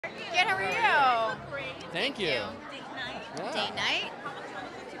good. How are you? Great. Thank you. Date night. Yeah. Date night. How much fun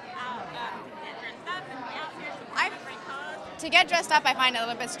is it to get dressed up and be out here supporting I've- a great cause? To get dressed up, I find it a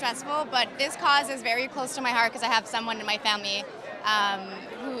little bit stressful, but this cause is very close to my heart because I have someone in my family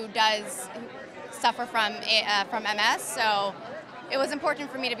who does suffer from MS, so it was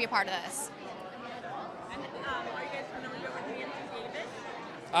important for me to be a part of this. And are you guys familiar with Nancy Davis?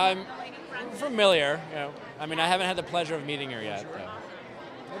 I'm The lady friend? familiar. You know, I mean, I haven't had the pleasure of meeting her yet. But.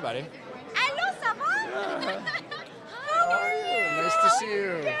 Hey, buddy. Hello, ça va? How are you? Nice to see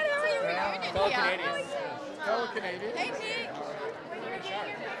you. Good, how are you? Yeah. Fellow Yeah. Canadians. Fellow Canadian. Hey, Nick. When you were getting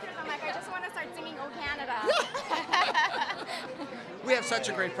your pictures, I'm like, I just want to start singing "Oh Canada." We have such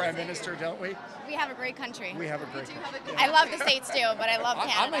a great prime minister, don't we? We have a great country. We have a great country. I love the States too, but I love I'm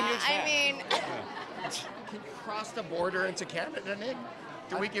Canada. a huge fan. I mean, Cross the border into Canada, Nick.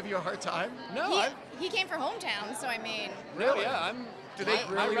 Do we give you a hard time? No, he came for hometown, so I mean, really? Yeah, I'm. Do they my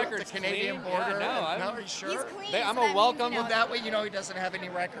grill you at the record's Canadian clean. border? Yeah, no, Are you sure? he's clean. I'm so a that welcome- means, you know, That way you know he doesn't have any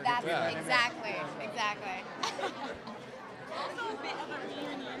record. That's if you let him in. exactly. Also a bit of a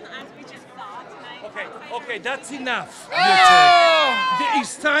reunion, as we just saw tonight. Okay, that's enough. Oh!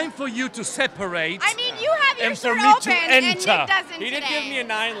 It's time for you to separate. I mean, you have your And for shirt me to open, and Nick enter. doesn't He did today. give me a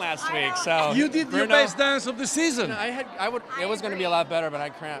 9 last I week, know. so You did your Bruno, best dance of the season. I was going to be a lot better, but I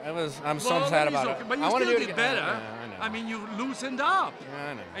cramped. I'm so Well, sad that is about okay, it. But you I want to still do it did again. better. Yeah, I know. mean, you loosened up. Yeah,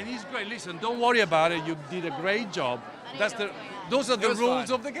 I know. And he's great. Listen, don't worry about it. You did a great job. That's the. Those are the was rules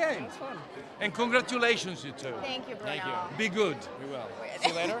fun. of the game. It was fun. And congratulations, you two. Thank you, Bruno. Thank you. Be good. We will. See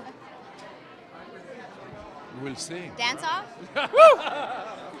you later. We'll see. Dance off? So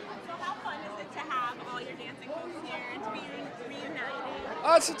how fun is it to have all your dancing folks here and to be reunited?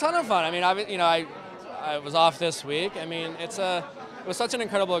 Oh, it's a ton of fun. I mean, I was off this week. I mean, it was such an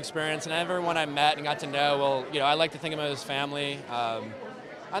incredible experience, and everyone I met and got to know, well, I like to think of them as family.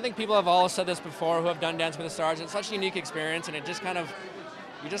 I think people have all said this before who have done Dance with the Stars. It's such a unique experience, and it just kind of,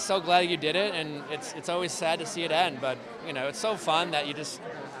 you're just so glad you did it, and it's always sad to see it end, but, it's so fun that you just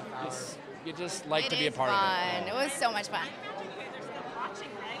like to be a part of it. It was so much fun. You guys are still watching,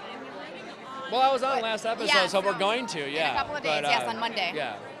 right? And you're moving on. Well, I was on last episode, Yeah, so we're so going to, yeah. in a couple of days, But, yes, on Monday.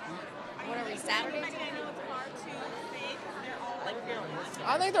 Yeah. What are we, Saturday? I know it's hard to say because they're all like really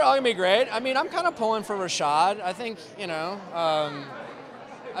I think they're all gonna be great. I mean, I'm kind of pulling for Rashad. I think,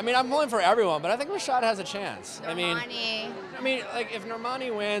 I'm pulling for everyone, but I think Rashad has a chance. Normani. Like if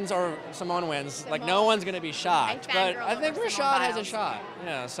Normani wins or Simone wins, like no one's gonna be shocked. I But fangirl I think over Simone Rashad has a Biles. shot.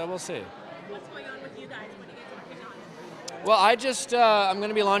 Yeah, so we'll see. What's going on with you guys? What are you guys working on? Well, I'm going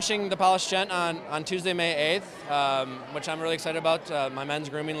to be launching the Polished Gent on Tuesday, May 8th, which I'm really excited about, my men's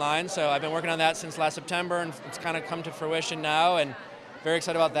grooming line. So I've been working on that since last September, and it's kind of come to fruition now, and very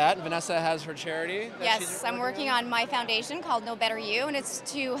excited about that. And Vanessa has her charity. Yes, I'm working on my foundation called No Better You, and it's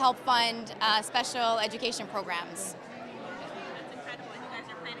to help fund special education programs. That's incredible. And you guys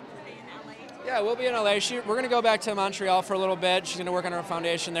are planning to stay in LA? Yeah, we'll be in LA. We're going to go back to Montreal for a little bit. She's going to work on her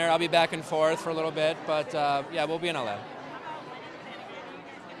foundation there. I'll be back and forth for a little bit, but yeah, we'll be in LA.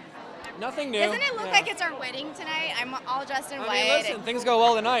 Nothing new. Doesn't it look like it's our wedding tonight? I'm all dressed in I white. mean, listen, things go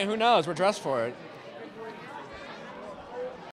well tonight. Who knows? We're dressed for it.